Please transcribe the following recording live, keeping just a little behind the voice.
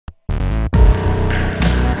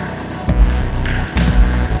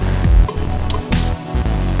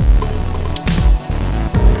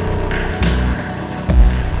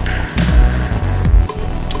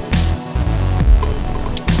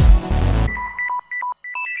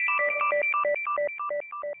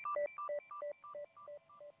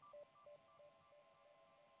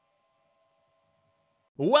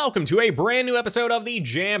Welcome to a brand new episode of the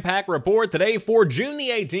Jampack Report today for June the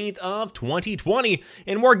 18th of 2020,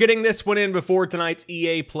 and we're getting this one in before tonight's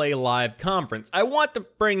EA Play Live conference. I want to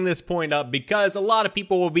bring this point up because a lot of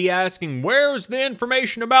people will be asking, where's the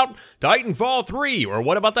information about Titanfall 3, or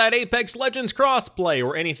what about that Apex Legends crossplay,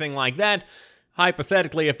 or anything like that?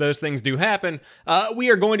 Hypothetically, if those things do happen, we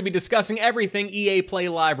are going to be discussing everything EA Play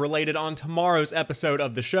Live related on tomorrow's episode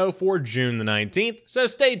of the show for June the 19th, so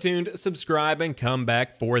stay tuned, subscribe, and come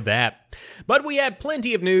back for that. But we had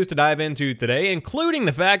plenty of news to dive into today, including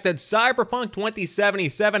the fact that Cyberpunk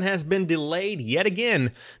 2077 has been delayed yet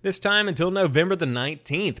again, this time until November the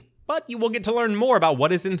 19th. But you will get to learn more about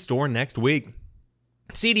what is in store next week.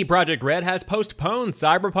 CD Projekt Red has postponed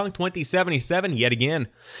Cyberpunk 2077 yet again.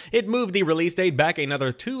 It moved the release date back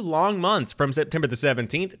another 2 long months from September the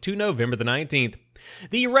 17th to November the 19th.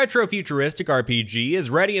 The retro-futuristic RPG is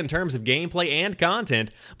ready in terms of gameplay and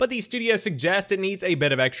content, but the studio suggests it needs a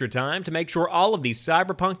bit of extra time to make sure all of the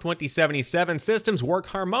Cyberpunk 2077 systems work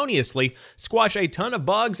harmoniously, squash a ton of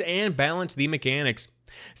bugs, and balance the mechanics.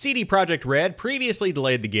 CD Projekt Red previously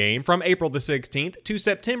delayed the game from April the 16th to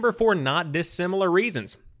September for not dissimilar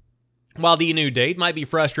reasons. While the new date might be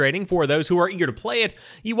frustrating for those who are eager to play it,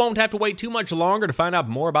 you won't have to wait too much longer to find out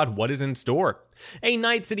more about what is in store. A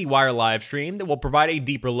Night City Wire livestream that will provide a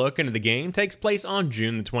deeper look into the game takes place on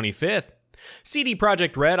June the 25th. CD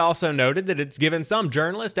Projekt Red also noted that it's given some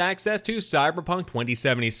journalists access to Cyberpunk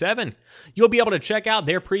 2077. You'll be able to check out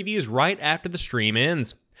their previews right after the stream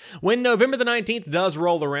ends. When November the 19th does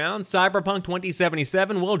roll around, Cyberpunk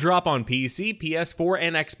 2077 will drop on PC, PS4,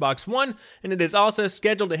 and Xbox One, and it is also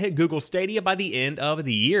scheduled to hit Google Stadia by the end of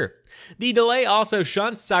the year. The delay also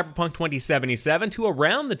shunts Cyberpunk 2077 to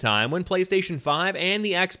around the time when PlayStation 5 and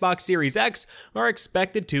the Xbox Series X are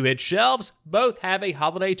expected to hit shelves. Both have a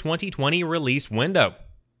holiday 2020 release window.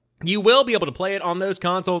 You will be able to play it on those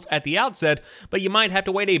consoles at the outset, but you might have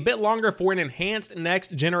to wait a bit longer for an enhanced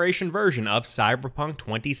next-generation version of Cyberpunk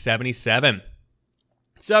 2077.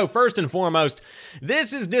 So first and foremost,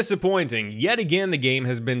 this is disappointing. Yet again, the game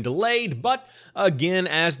has been delayed, but again,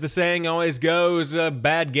 as the saying always goes, a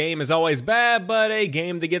bad game is always bad, but a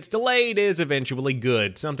game that gets delayed is eventually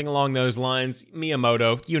good. Something along those lines.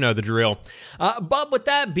 Miyamoto, you know the drill. But with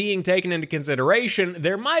that being taken into consideration,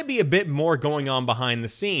 there might be a bit more going on behind the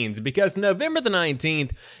scenes, because November the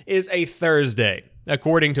 19th is a Thursday,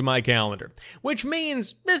 according to my calendar, which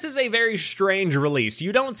means this is a very strange release.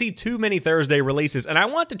 You don't see too many Thursday releases, and I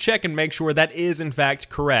want to check and make sure that is in fact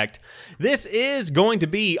correct. This is going to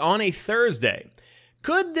be on a Thursday.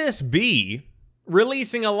 Could this be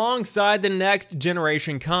releasing alongside the next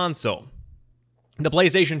generation console? The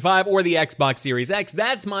PlayStation 5 or the Xbox Series X?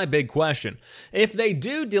 That's my big question. If they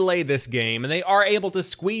do delay this game and they are able to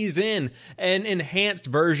squeeze in an enhanced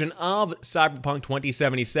version of Cyberpunk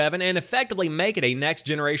 2077 and effectively make it a next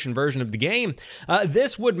generation version of the game,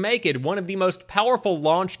 this would make it one of the most powerful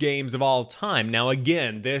launch games of all time. Now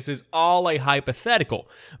again, this is all a hypothetical,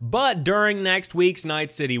 but during next week's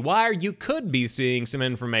Night City Wire, you could be seeing some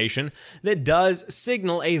information that does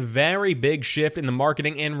signal a very big shift in the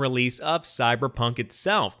marketing and release of Cyberpunk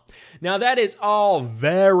itself. Now that is all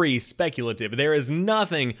very speculative. There is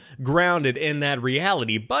nothing grounded in that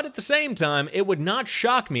reality, but at the same time, it would not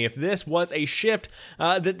shock me if this was a shift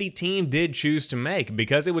that the team did choose to make,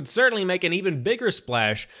 because it would certainly make an even bigger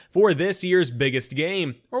splash for this year's biggest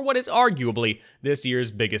game, or what is arguably this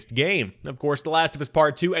year's biggest game. Of course, The Last of Us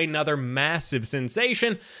Part 2, another massive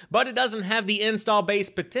sensation, but it doesn't have the install base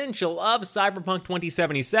potential of Cyberpunk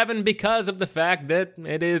 2077 because of the fact that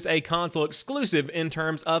it is a console exclusive in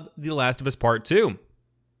terms of The Last of Us Part 2.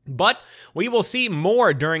 But we will see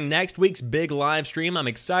more during next week's big live stream. I'm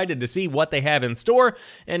excited to see what they have in store,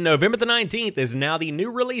 and November the 19th is now the new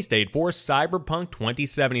release date for Cyberpunk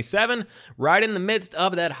 2077, right in the midst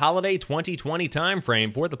of that holiday 2020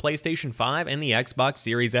 timeframe for the PlayStation 5 and the Xbox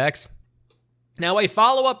Series X. Now, a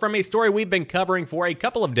follow-up from a story we've been covering for a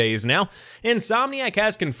couple of days now. Insomniac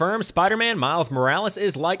has confirmed Spider-Man Miles Morales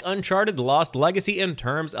is like Uncharted Lost Legacy in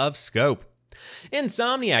terms of scope.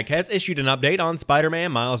 Insomniac has issued an update on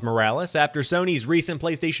Spider-Man Miles Morales after Sony's recent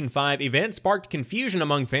PlayStation 5 event sparked confusion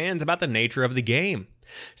among fans about the nature of the game.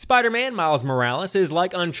 Spider-Man Miles Morales is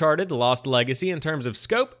like Uncharted Lost Legacy in terms of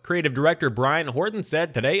scope, creative director Brian Horton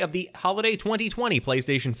said today of the holiday 2020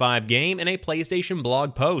 PlayStation 5 game in a PlayStation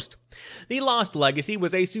blog post. The Lost Legacy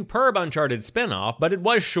was a superb Uncharted spin-off, but it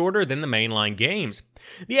was shorter than the mainline games.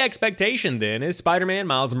 The expectation then is Spider-Man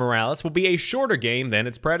Miles Morales will be a shorter game than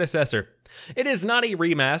its predecessor. It is not a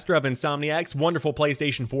remaster of Insomniac's wonderful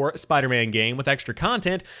PlayStation 4 Spider-Man game with extra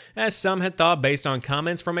content, as some had thought based on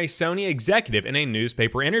comments from a Sony executive in a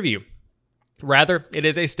newspaper interview. Rather, it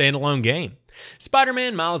is a standalone game.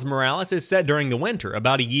 Spider-Man Miles Morales is set during the winter,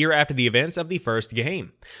 about a year after the events of the first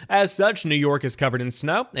game. As such, New York is covered in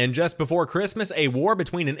snow, and just before Christmas, a war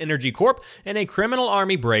between an energy corp and a criminal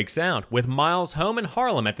army breaks out, with Miles' home in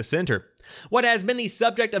Harlem at the center. What has been the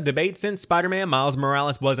subject of debate since Spider-Man Miles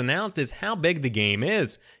Morales was announced is how big the game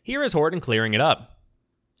is. Here is Horton clearing it up.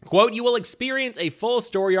 Quote, "You will experience a full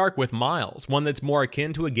story arc with Miles, one that's more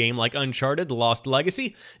akin to a game like Uncharted: The Lost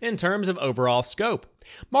Legacy in terms of overall scope.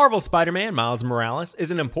 Marvel Spider-Man Miles Morales is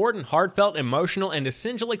an important, heartfelt, emotional, and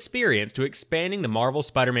essential experience to expanding the Marvel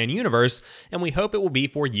Spider-Man universe, and we hope it will be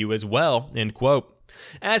for you as well," end quote.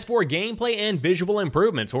 As for gameplay and visual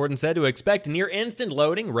improvements, Horton said to expect near instant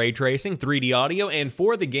loading, ray tracing, 3D audio, and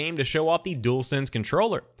for the game to show off the DualSense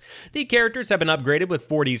controller. The characters have been upgraded with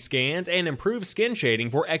 4D scans and improved skin shading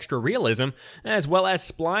for extra realism, as well as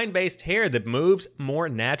spline-based hair that moves more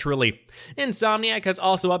naturally. Insomniac has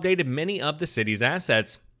also updated many of the city's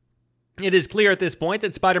assets. It is clear at this point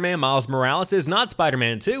that Spider-Man Miles Morales is not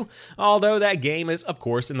Spider-Man 2, although that game is, of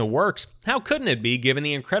course, in the works. How couldn't it be, given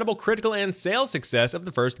the incredible critical and sales success of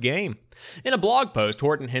the first game? In a blog post,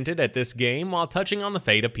 Horton hinted at this game while touching on the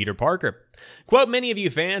fate of Peter Parker. Quote, "Many of you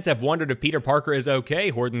fans have wondered if Peter Parker is okay,"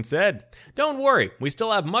 Horton said. "Don't worry, we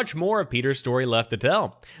still have much more of Peter's story left to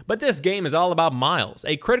tell. But this game is all about Miles,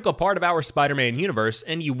 a critical part of our Spider-Man universe,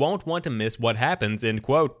 and you won't want to miss what happens," end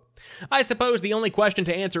quote. I suppose the only question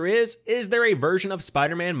to answer is there a version of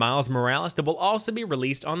Spider-Man Miles Morales that will also be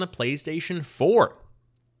released on the PlayStation 4?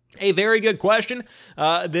 A very good question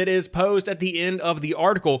that is posed at the end of the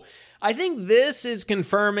article. I think this is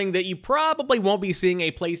confirming that you probably won't be seeing a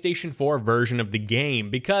PlayStation 4 version of the game,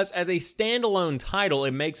 because as a standalone title,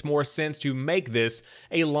 it makes more sense to make this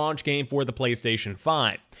a launch game for the PlayStation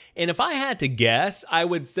 5. And if I had to guess, I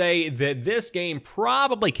would say that this game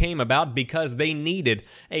probably came about because they needed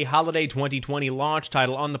a holiday 2020 launch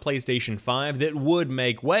title on the PlayStation 5 that would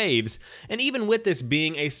make waves. And even with this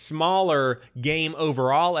being a smaller game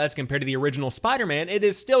overall as compared to the original Spider-Man, it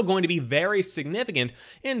is still going to be very significant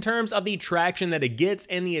in terms of the traction that it gets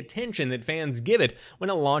and the attention that fans give it when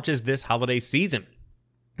it launches this holiday season.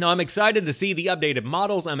 Now, I'm excited to see the updated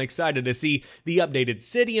models, I'm excited to see the updated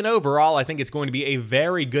city, and overall, I think it's going to be a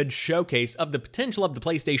very good showcase of the potential of the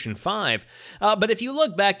PlayStation 5. But if you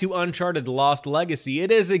look back to Uncharted: The Lost Legacy,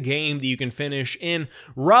 it is a game that you can finish in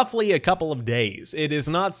roughly a couple of days. It is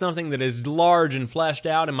not something that is large and fleshed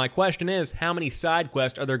out, and my question is, how many side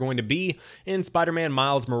quests are there going to be in Spider-Man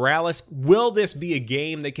Miles Morales? Will this be a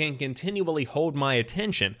game that can continually hold my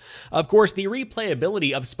attention? Of course, the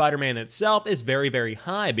replayability of Spider-Man itself is very, very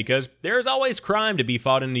high, because there's always crime to be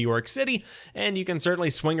fought in New York City, and you can certainly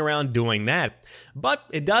swing around doing that. But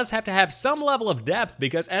it does have to have some level of depth,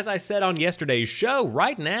 because as I said on yesterday's show,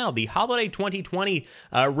 right now, the holiday 2020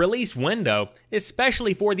 release window,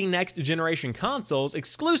 especially for the next generation consoles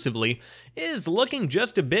exclusively, is looking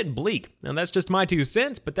just a bit bleak. Now, that's just my 2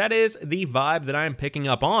 cents, but that is the vibe that I'm picking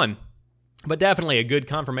up on. But definitely a good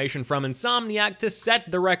confirmation from Insomniac to set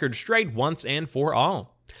the record straight once and for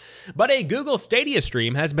all. But a Google Stadia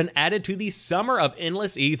stream has been added to the Summer of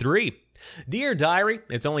Endless E3. Dear Diary,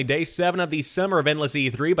 it's only day 7 of the Summer of Endless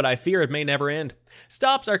E3, but I fear it may never end.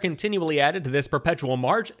 Stops are continually added to this perpetual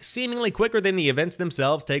march, seemingly quicker than the events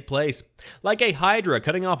themselves take place. Like a hydra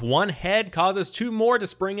cutting off one head causes 2 more to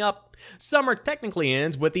spring up. Summer technically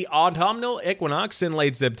ends with the autumnal equinox in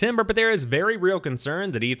late September, but there is very real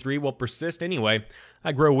concern that E3 will persist anyway.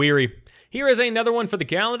 I grow weary. Here is another one for the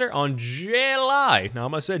calendar on July the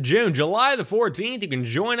 14th. You can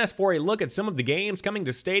join us for a look at some of the games coming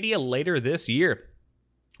to Stadia later this year.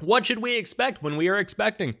 What should we expect when we are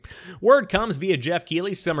expecting? Word comes via Jeff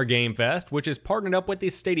Keighley's Summer Game Fest, which is partnered up with the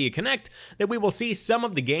Stadia Connect, that we will see some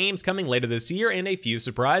of the games coming later this year and a few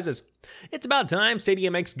surprises. It's about time Stadia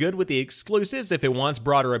makes good with the exclusives if it wants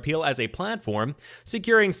broader appeal as a platform.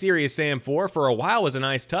 Securing Serious Sam 4 for a while was a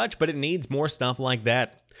nice touch, but it needs more stuff like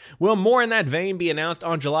that. Will more in that vein be announced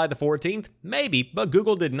on July the 14th? Maybe, but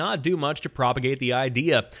Google did not do much to propagate the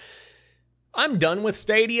idea. I'm done with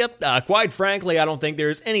Stadia. Quite frankly, I don't think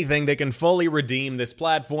there's anything that can fully redeem this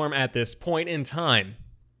platform at this point in time,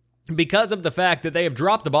 because of the fact that they have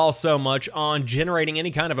dropped the ball so much on generating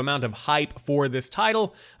any kind of amount of hype for this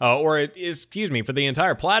title, for the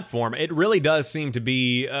entire platform. It really does seem to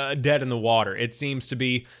be dead in the water. It seems to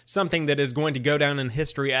be something that is going to go down in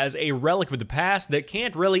history as a relic of the past that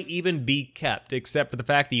can't really even be kept, except for the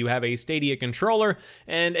fact that you have a Stadia controller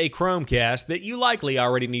and a Chromecast that you likely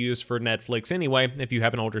already use for Netflix anyway, if you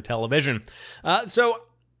have an older television. So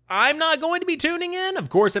I'm not going to be tuning in. Of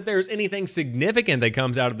course, if there's anything significant that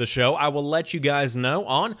comes out of the show, I will let you guys know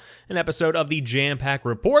on an episode of the Jampack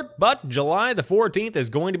Report, but July the 14th is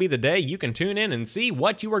going to be the day you can tune in and see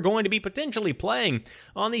what you are going to be potentially playing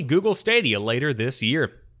on the Google Stadia later this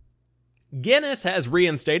year. Guinness has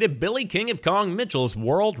reinstated Billy King of Kong Mitchell's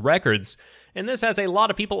world records, and this has a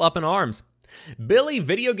lot of people up in arms. Billy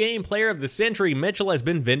Video Game Player of the Century Mitchell has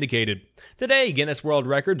been vindicated. Today, Guinness World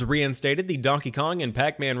Records reinstated the Donkey Kong and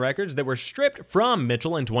Pac-Man records that were stripped from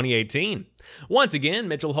Mitchell in 2018. Once again,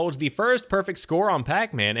 Mitchell holds the first perfect score on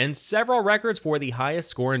Pac-Man and several records for the highest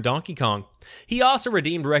score in Donkey Kong. He also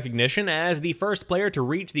redeemed recognition as the first player to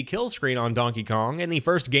reach the kill screen on Donkey Kong and the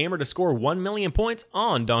first gamer to score 1 million points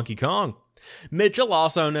on Donkey Kong. Mitchell,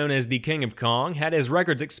 also known as the King of Kong, had his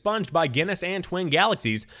records expunged by Guinness and Twin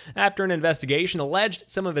Galaxies after an investigation alleged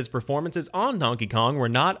some of his performances on Donkey Kong were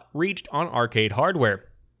not reached on arcade hardware.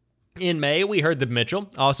 In May, we heard that Mitchell,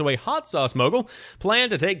 also a hot sauce mogul, planned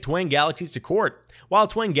to take Twin Galaxies to court. While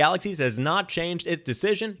Twin Galaxies has not changed its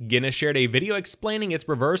decision, Guinness shared a video explaining its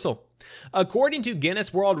reversal. According to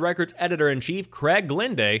Guinness World Records Editor-in-Chief Craig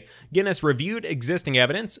Glenday, Guinness reviewed existing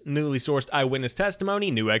evidence, newly sourced eyewitness testimony,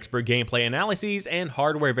 new expert gameplay analyses, and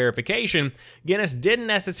hardware verification. Guinness didn't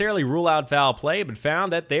necessarily rule out foul play, but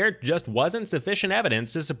found that there just wasn't sufficient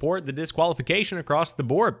evidence to support the disqualification across the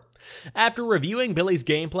board. After reviewing Billy's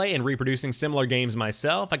gameplay and reproducing similar games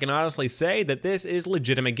myself, I can honestly say that this is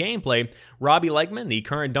legitimate gameplay, Robbie Lakeman, the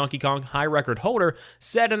current Donkey Kong high record holder,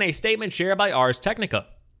 said in a statement shared by Ars Technica.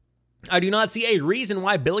 I do not see a reason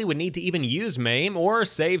why Billy would need to even use MAME or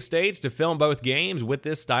save states to film both games with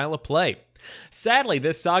this style of play. Sadly,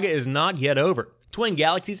 this saga is not yet over. Twin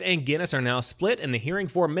Galaxies and Guinness are now split, and the hearing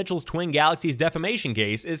for Mitchell's Twin Galaxies defamation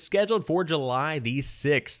case is scheduled for July the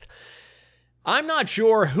 6th. I'm not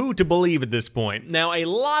sure who to believe at this point. Now, a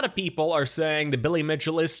lot of people are saying that Billy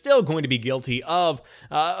Mitchell is still going to be guilty of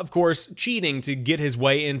course, cheating to get his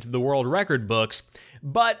way into the world record books,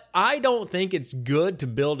 but I don't think it's good to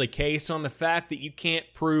build a case on the fact that you can't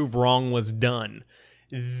prove wrong was done.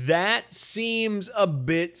 That seems a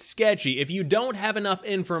bit sketchy. If you don't have enough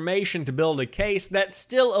information to build a case, that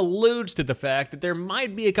still alludes to the fact that there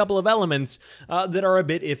might be a couple of elements that are a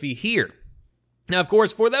bit iffy here. Now, of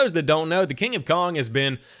course, for those that don't know, the King of Kong has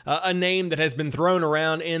been a name that has been thrown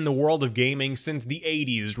around in the world of gaming since the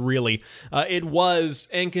 80s, really. It was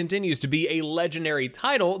and continues to be a legendary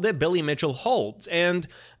title that Billy Mitchell holds, and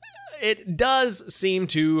it does seem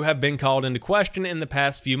to have been called into question in the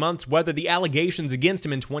past few months whether the allegations against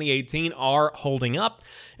him in 2018 are holding up,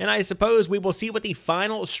 and I suppose we will see what the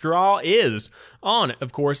final straw is on,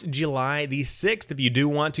 of course, July the 6th, if you do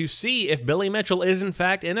want to see if Billy Mitchell is in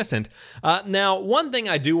fact innocent. Now, one thing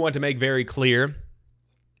I do want to make very clear,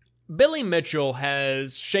 Billy Mitchell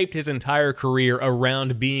has shaped his entire career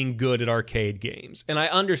around being good at arcade games, and I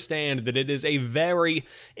understand that it is a very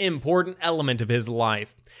important element of his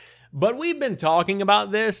life. But we've been talking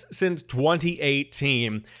about this since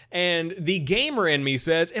 2018, and the gamer in me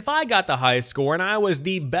says if I got the highest score and I was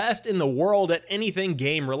the best in the world at anything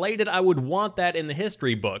game related, I would want that in the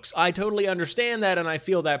history books. I totally understand that and I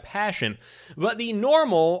feel that passion. But the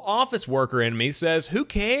normal office worker in me says, who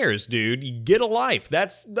cares, dude? You get a life.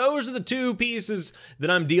 Those are the two pieces that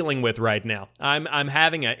I'm dealing with right now. I'm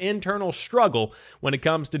having an internal struggle when it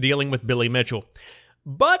comes to dealing with Billy Mitchell.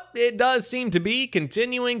 But it does seem to be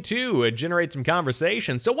continuing to generate some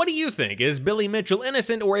conversation. So what do you think? Is Billy Mitchell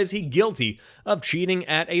innocent, or is he guilty of cheating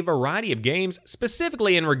at a variety of games,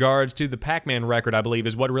 specifically in regards to the Pac-Man record, I believe,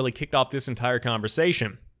 is what really kicked off this entire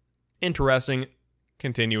conversation. Interesting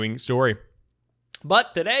continuing story.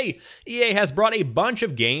 But today, EA has brought a bunch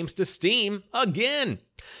of games to Steam again.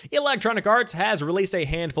 Electronic Arts has released a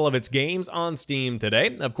handful of its games on Steam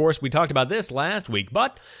today. Of course, we talked about this last week,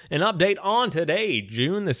 but an update on today,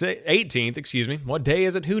 June the 18th, What day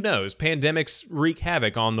is it? Who knows? Pandemics wreak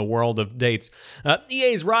havoc on the world of dates.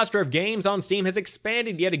 EA's roster of games on Steam has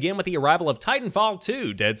expanded yet again with the arrival of Titanfall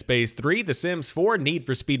 2, Dead Space 3, The Sims 4, Need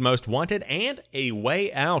for Speed Most Wanted, and A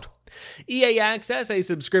Way Out. EA Access, a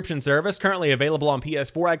subscription service currently available on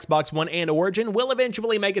PS4, Xbox One, and Origin, will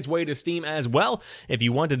eventually make its way to Steam as well. If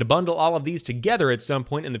you wanted to bundle all of these together at some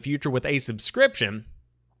point in the future with a subscription.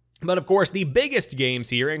 But of course, the biggest games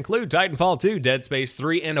here include Titanfall 2, Dead Space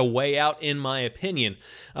 3, and A Way Out, in my opinion.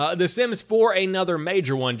 The Sims 4, another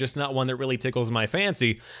major one, just not one that really tickles my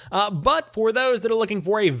fancy. But for those that are looking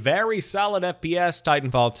for a very solid FPS,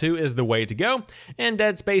 Titanfall 2 is the way to go. And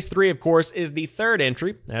Dead Space 3, of course, is the third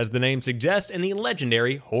entry, as the name suggests, in the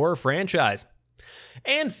legendary horror franchise.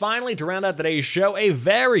 And finally, to round out today's show, a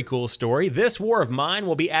very cool story. This War of Mine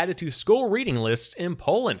will be added to school reading lists in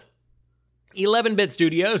Poland. 11-Bit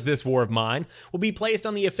Studios' This War of Mine will be placed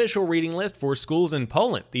on the official reading list for schools in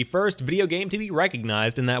Poland, the first video game to be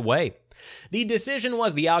recognized in that way. The decision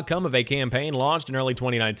was the outcome of a campaign launched in early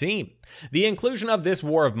 2019. The inclusion of This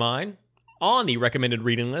War of Mine on the recommended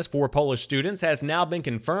reading list for Polish students has now been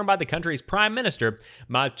confirmed by the country's Prime Minister,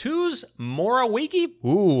 Mateusz Morawiecki.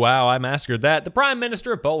 Ooh, wow, I mastered that. The Prime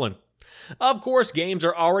Minister of Poland. Of course, games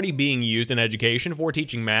are already being used in education for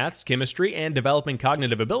teaching maths, chemistry, and developing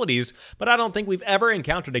cognitive abilities, but I don't think we've ever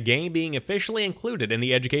encountered a game being officially included in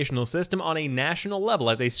the educational system on a national level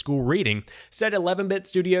as a school reading, said 11-Bit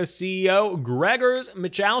Studios CEO Grzegorz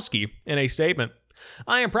Michałowski in a statement.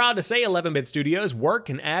 I am proud to say 11-Bit Studios' work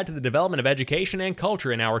can add to the development of education and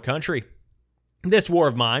culture in our country. This War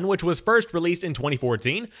of Mine, which was first released in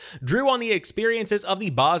 2014, drew on the experiences of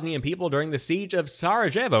the Bosnian people during the siege of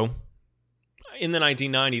Sarajevo in the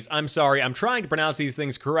 1990s. I'm sorry, I'm trying to pronounce these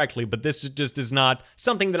things correctly, but this just is not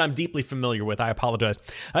something that I'm deeply familiar with. I apologize.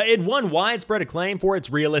 It won widespread acclaim for its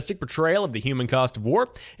realistic portrayal of the human cost of war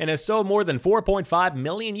and has sold more than 4.5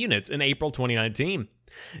 million units in April 2019.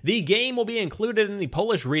 The game will be included in the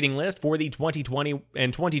Polish reading list for the 2020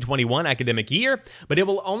 and 2021 academic year, but it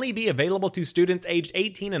will only be available to students aged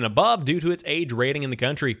 18 and above due to its age rating in the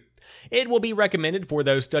country. It will be recommended for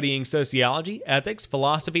those studying sociology, ethics,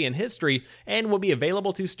 philosophy, and history, and will be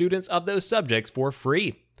available to students of those subjects for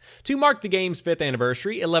free. To mark the game's 5th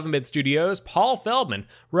anniversary, 11-Bit Studios' Paul Feldman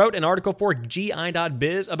wrote an article for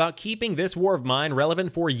GI.biz about keeping This War of Mine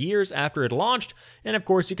relevant for years after it launched, and of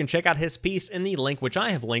course you can check out his piece in the link which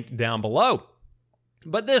I have linked down below.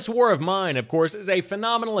 But This War of Mine, of course, is a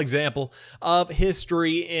phenomenal example of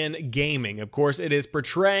history in gaming. Of course, it is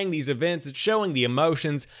portraying these events, it's showing the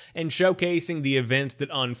emotions, and showcasing the events that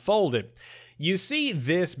unfolded. You see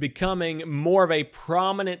this becoming more of a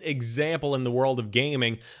prominent example in the world of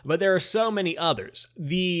gaming, but there are so many others.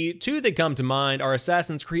 The two that come to mind are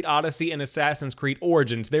Assassin's Creed Odyssey and Assassin's Creed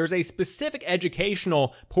Origins. There's a specific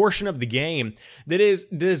educational portion of the game that is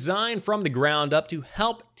designed from the ground up to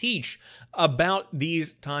help teach about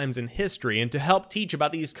these times in history and to help teach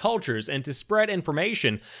about these cultures and to spread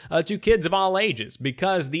information to kids of all ages,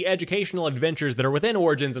 because the educational adventures that are within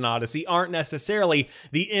Origins and Odyssey aren't necessarily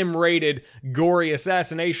the M-rated, gory,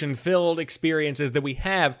 assassination-filled experiences that we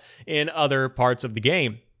have in other parts of the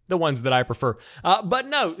game. The ones that I prefer. But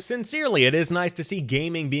no, sincerely, it is nice to see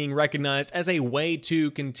gaming being recognized as a way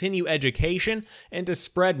to continue education and to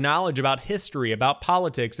spread knowledge about history, about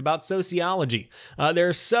politics, about sociology. There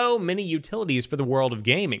are so many utilities for the world of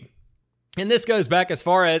gaming. And this goes back as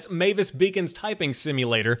far as Mavis Beacon's typing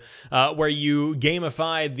simulator, where you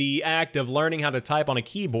gamify the act of learning how to type on a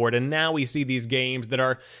keyboard, and now we see these games that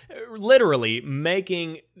are literally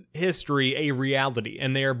making history a reality,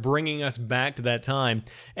 and they are bringing us back to that time.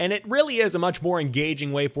 And it really is a much more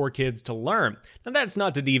engaging way for kids to learn. Now, that's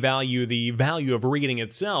not to devalue the value of reading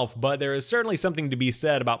itself, but there is certainly something to be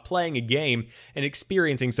said about playing a game and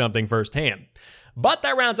experiencing something firsthand. But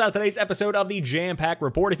that rounds out today's episode of the Jampack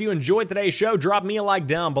Report. If you enjoyed today's show, drop me a like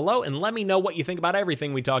down below and let me know what you think about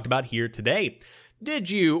everything we talked about here today.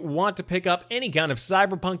 Did you want to pick up any kind of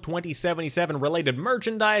Cyberpunk 2077 related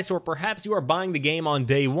merchandise, or perhaps you are buying the game on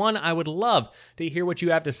day one? I would love to hear what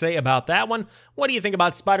you have to say about that one. What do you think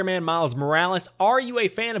about Spider-Man Miles Morales? Are you a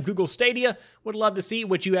fan of Google Stadia? Would love to see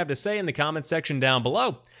what you have to say in the comments section down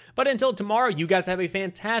below. But until tomorrow, you guys have a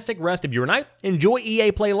fantastic rest of your night. Enjoy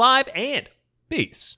EA Play Live, and peace.